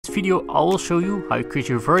In this video I will show you how you create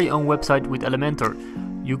your very own website with Elementor.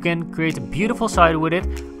 You can create a beautiful site with it.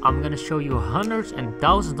 I'm gonna show you hundreds and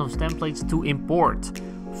thousands of templates to import,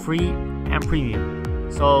 free and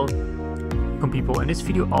premium. So come people, in this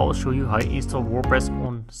video I will show you how you install WordPress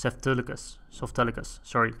on Softalicus.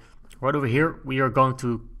 Sorry. Right over here we are going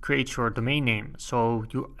to create your domain name. So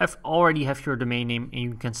you already have your domain name and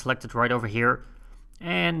you can select it right over here.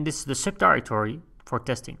 And this is the subdirectory for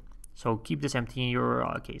testing. So keep this empty in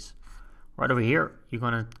your case. Right over here, you're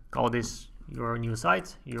gonna call this your new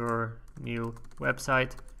site, your new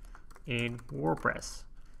website in WordPress.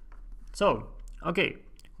 So, okay,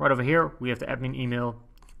 right over here, we have the admin email.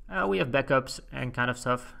 We have backups and kind of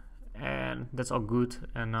stuff, and that's all good.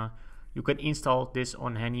 And you can install this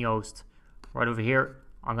on any host. Right over here,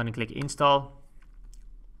 I'm gonna click install.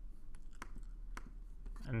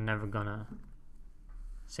 I'm never gonna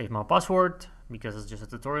save my password because it's just a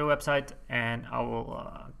tutorial website, and I will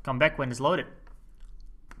come back when it's loaded.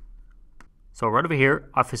 So right over here,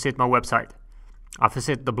 I visit my website. I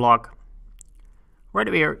visit the blog. Right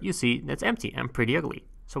over here, you see that's empty and pretty ugly.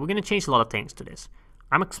 So we're gonna change a lot of things to this.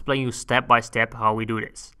 I'm explaining you step by step how we do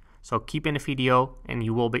this. So keep in the video and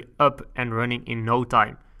you will be up and running in no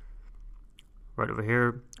time. Right over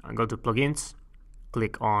here, I go to plugins,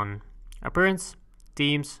 click on appearance,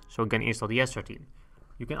 themes, so we can install the Astra theme.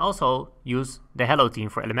 You can also use the Hello theme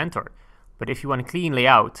for Elementor. But if you want a clean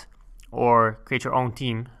layout or create your own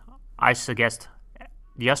theme, I suggest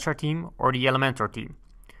the Astra theme or the Elementor theme.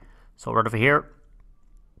 So right over here,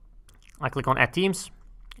 I click on add themes,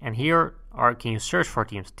 and here can you search for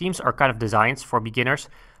themes. Themes are kind of designs for beginners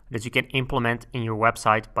that you can implement in your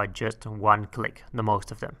website by just one click, the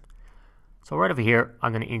most of them. So right over here,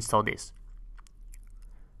 I'm going to install this.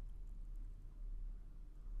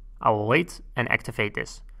 I will wait and activate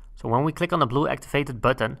this. So when we click on the blue activated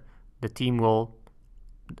button, the theme will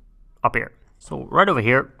appear. So right over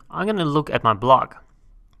here, I'm gonna look at my blog.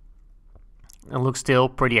 It looks still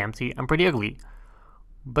pretty empty and pretty ugly.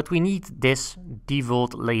 But we need this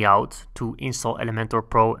default layout to install Elementor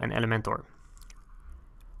Pro and Elementor.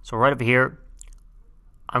 So right over here,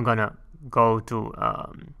 I'm gonna go to,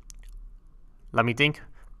 let me think,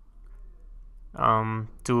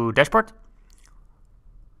 to dashboard.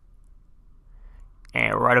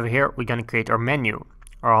 And right over here, we're gonna create our menu,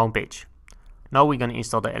 our homepage. Now we're gonna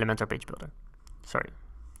install the Elementor page builder. Sorry.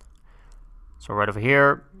 So right over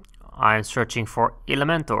here, I'm searching for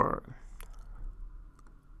Elementor.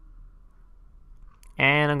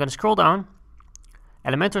 And I'm gonna scroll down.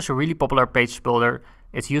 Elementor is a really popular page builder.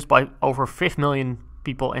 It's used by over 5 million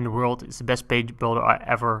people in the world. It's the best page builder I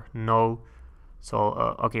ever know.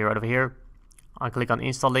 So, okay, right over here, I click on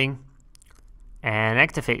installing and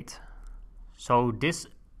activate. So this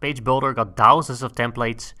page builder got thousands of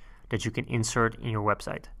templates that you can insert in your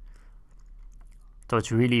website. So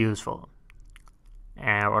it's really useful.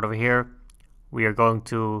 And right over here, we are going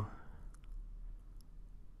to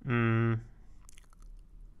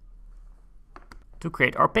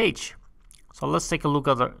create our page. So let's take a look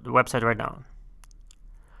at the website right now.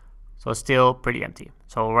 So it's still pretty empty.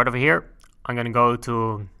 So right over here, I'm gonna go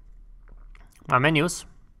to my menus.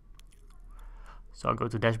 So I'll go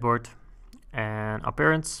to dashboard and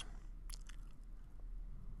appearance.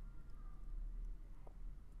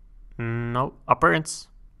 No, appearance,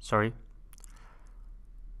 sorry.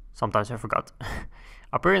 Sometimes I forgot.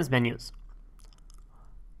 Appearance menus.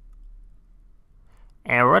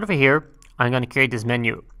 And right over here, I'm gonna create this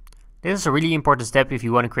menu. This is a really important step if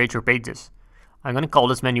you want to create your pages. I'm gonna call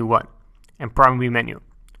this menu 1 and primary menu.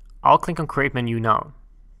 I'll click on create menu now.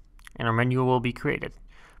 And our menu will be created.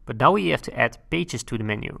 But now we have to add pages to the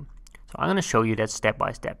menu. So I'm going to show you that step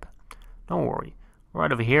by step. Don't worry.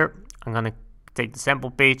 Right over here, I'm going to take the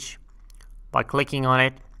sample page by clicking on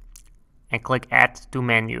it and click add to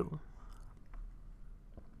menu.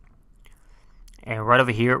 And right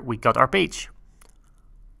over here, we got our page.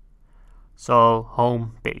 So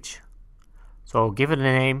home page. So give it a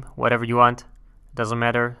name, whatever you want. Doesn't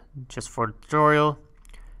matter, just for the tutorial.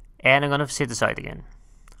 And I'm going to visit the site again.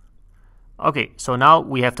 Okay, so now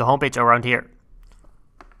we have the homepage around here.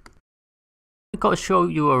 I'll show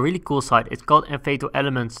you a really cool site. It's called Envato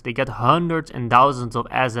Elements. They get hundreds and thousands of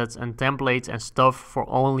assets and templates and stuff for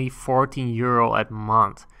only 14 euro a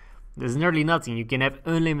month. There's nearly nothing. You can have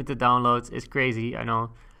unlimited downloads. It's crazy, I know.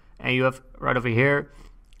 And you have right over here,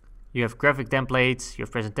 you have graphic templates, you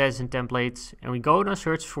have presentation templates, and we go and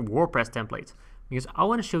search for WordPress templates because I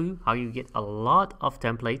want to show you how you get a lot of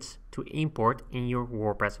templates to import in your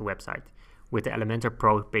WordPress website with the Elementor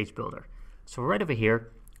Pro page builder. So right over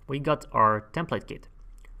here, we got our template kit.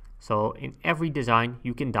 So in every design,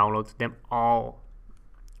 you can download them all.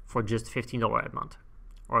 for just $15 a month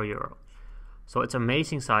or euro. So it's an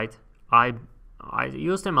amazing site. I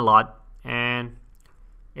use them a lot and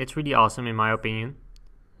it's really awesome in my opinion.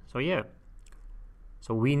 So yeah,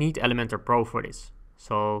 so we need Elementor Pro for this.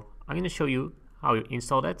 So I'm going to show you how you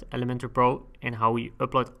install that Elementor Pro and how you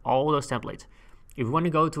upload all those templates. If you want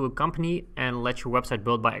to go to a company and let your website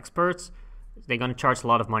built by experts, they're going to charge a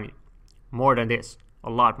lot of money, more than this, a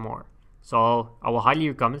lot more. So I will highly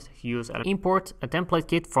recommend you use import a template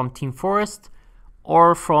kit from Team Forest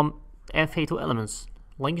or from F82 Elements.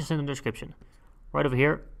 Link is in the description. Right over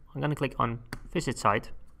here, I'm going to click on Visit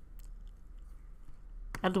Site.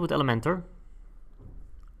 Add it with Elementor.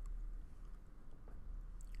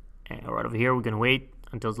 And right over here, we're going to wait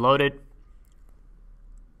until it's loaded.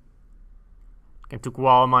 It took a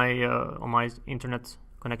while on my internet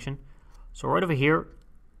connection. So right over here,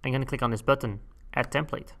 I'm going to click on this button, Add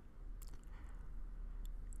Template.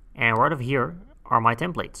 And right over here are my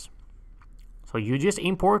templates. So you just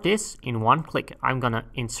import this in one click. I'm going to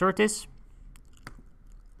insert this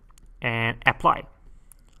and apply.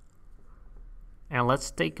 And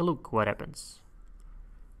let's take a look what happens.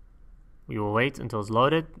 We will wait until it's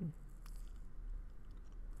loaded.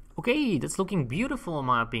 Okay, that's looking beautiful in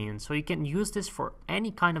my opinion. So you can use this for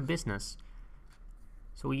any kind of business.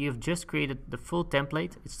 So we have just created the full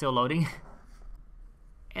template. It's still loading.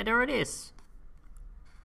 And there it is.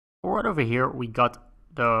 Right over here, we got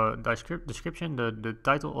the description, the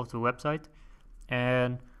title of the website.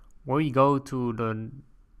 And where you go to the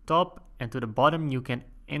top and to the bottom, you can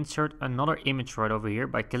insert another image right over here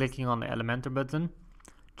by clicking on the Elementor button.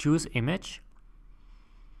 Choose image.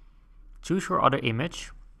 Choose your other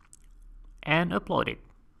image and upload it.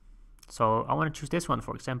 So I want to choose this one,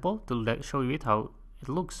 for example, to show you how it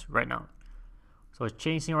looks right now. So it's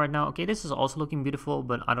changing right now. Okay, this is also looking beautiful,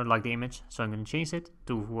 but I don't like the image, so I'm going to change it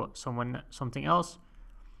to something else.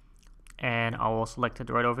 And I will select it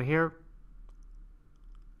right over here.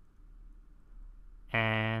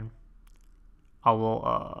 And I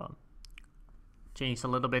will change a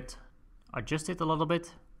little bit, adjust it a little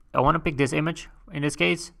bit. I want to pick this image. In this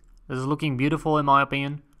case, this is looking beautiful in my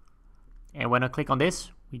opinion. And when I click on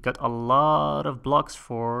this, we got a lot of blocks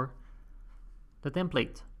for the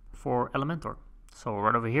template for Elementor. So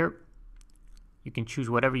right over here, you can choose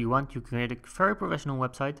whatever you want. You can create a very professional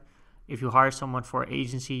website. If you hire someone for an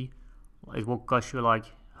agency, it will cost you like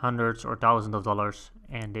hundreds or thousands of dollars.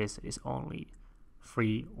 And this is only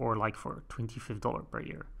free or like for $25 per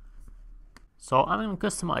year. So I'm going to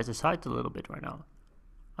customize the site a little bit right now.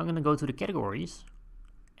 I'm going to go to the categories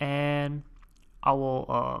and I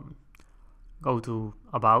will go to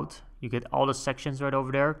About. You get all the sections right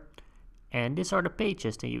over there. And these are the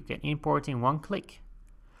pages that you can import in one click.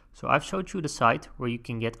 So I've showed you the site where you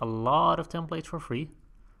can get a lot of templates for free.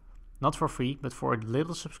 Not for free, but for a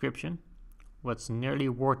little subscription. What's nearly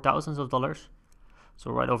worth thousands of dollars.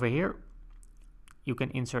 So right over here, you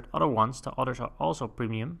can insert other ones. The others are also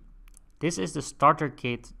premium. This is the starter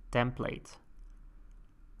kit template.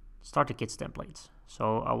 Starter kits templates.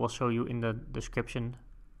 So I will show you in the description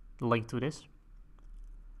the link to this.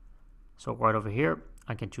 So right over here,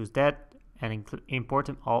 I can choose that and import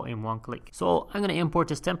them all in one click. So I'm going to import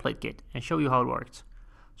this template kit and show you how it works.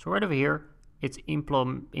 So right over here, it's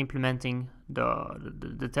implementing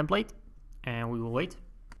the template, and we will wait.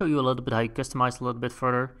 Show you a little bit how you customize a little bit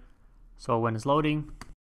further. So when it's loading,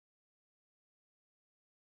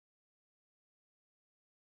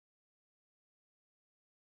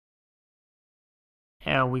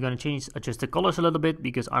 and we're going to adjust the colors a little bit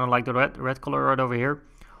because I don't like the red color right over here.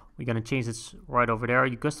 We're going to change this right over there.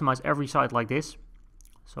 You customize every site like this.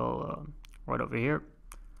 So right over here.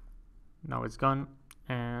 Now it's gone.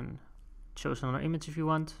 And choose another image if you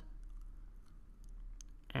want.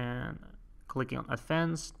 And clicking on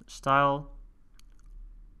Advanced, Style.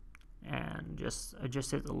 And just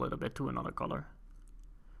adjust it a little bit to another color.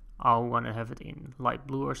 I want to have it in light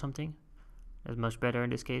blue or something. That's much better in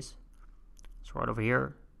this case. So right over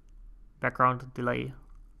here. Background delay.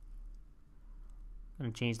 I'm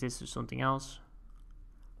going to change this to something else.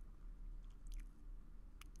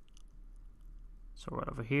 So right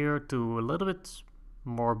over here to a little bit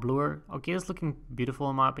more bluer. Okay, it's looking beautiful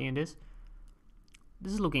in my opinion. This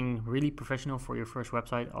is looking really professional for your first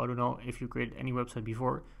website. I don't know if you created any website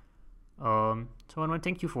before. So I want to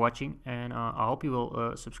thank you for watching, and I hope you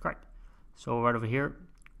will subscribe. So right over here,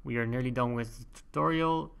 we are nearly done with the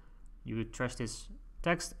tutorial. You trust this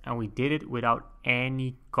text, and we did it without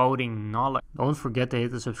any coding knowledge. Don't forget to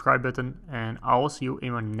hit the subscribe button, and I will see you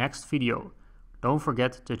in my next video. Don't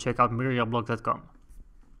forget to check out miriamblog.com.